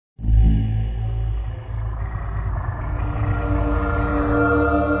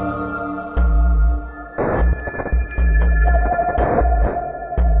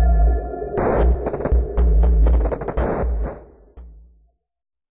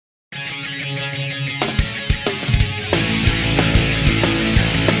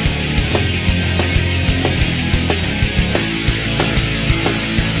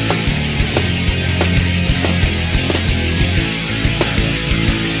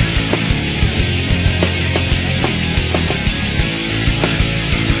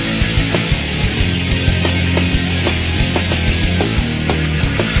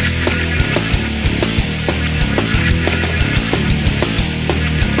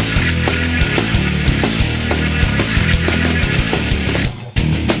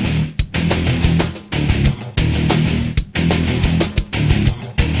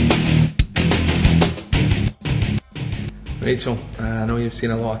Rachel, I know you've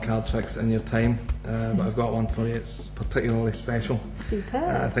seen a lot of card tricks in your time, but I've got one for you. It's particularly special. Superb.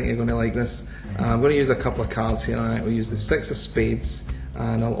 I think you're going to like this. I'm going to use a couple of cards here. Right? We'll use the 6 of spades,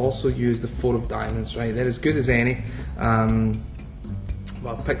 and I'll also use the 4 of diamonds. Right, they're as good as any. Well,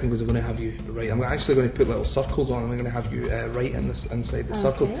 I've picked them because I'm going to have you write. I'm actually going to put little circles on them. I'm going to have you write in this, inside the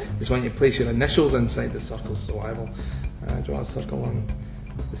circles. Just want you to place your initials inside the circles. So I will draw a circle on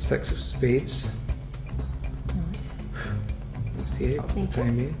the 6 of spades. Just here, for the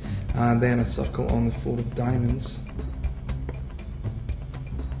time being. And then a circle on the 4 of diamonds.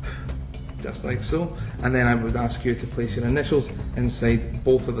 Just like so. And then I would ask you to place your initials inside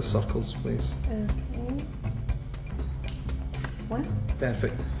both of the circles, please. Okay. One.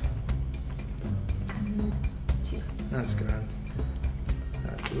 Perfect. And 2. That's grand.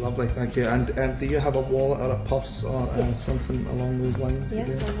 That's lovely, thank you. And do you have a wallet or a purse or something along those lines? Yeah,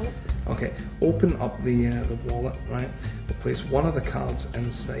 a wallet. Okay, open up the wallet, right? We'll place one of the cards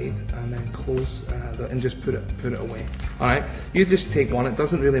inside and then close and just put it away. Alright, you just take one, it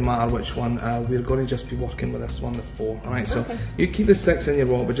doesn't really matter which one, we're going to just be working with this one, the 4. Alright, so you keep the 6 in your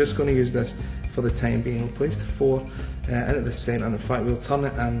wallet, we're just going to use this for the time being. We'll place the 4 into the centre, and in fact we'll turn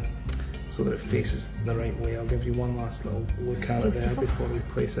it so that it faces the right way. I'll give you one last little look at it there before we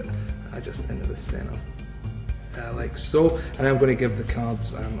place it just into the centre. Like so, and I'm going to give the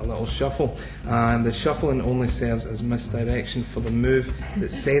cards a little shuffle, and the shuffling only serves as misdirection for the move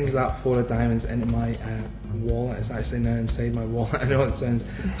that sends that 4 of diamonds into my wallet. It's actually now inside my wallet. I know it sounds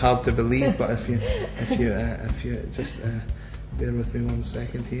hard to believe, but if you just bear with me 1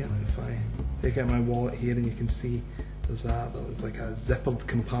 second here. If I take out my wallet here, and you can see there's like a zippered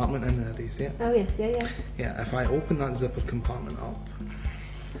compartment in there. Do you see it? Oh yes, yeah. Yeah. If I open that zippered compartment up,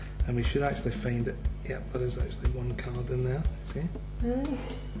 and we should actually find it. Yeah, there is actually one card in there. See?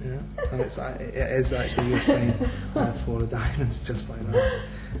 Yeah, and it is actually your signed 4 of diamonds, just like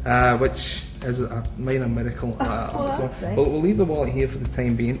that, which is a minor miracle. So we'll leave the wallet here for the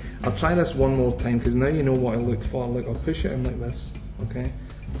time being. I'll try this one more time because now you know what I look for. Look, I'll push it in like this. Okay.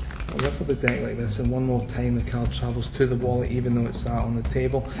 I'll ruffle the deck like this, and one more time the card travels to the wallet, even though it's sat on the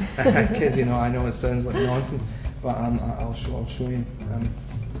table. Kid, you know, I know it sounds like nonsense, but I'll show you.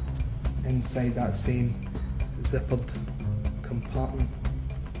 Inside that same zippered compartment,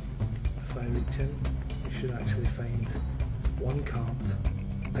 if I reach in, you should actually find one card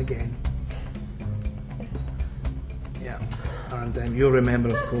again. Yeah, and you'll remember,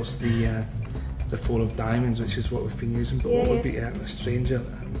 of course, the 4 of diamonds, which is what we've been using. But what would be stranger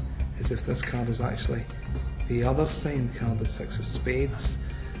is if this card is actually the other signed card, the 6 of spades,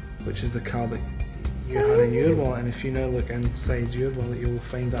 which is the card that you had in your wallet, and if you now look inside your wallet, you will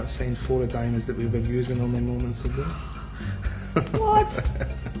find that signed 4 of diamonds that we were using only moments ago. What?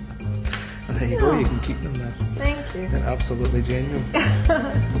 And there you go, you can keep them there. Thank you. They're absolutely genuine.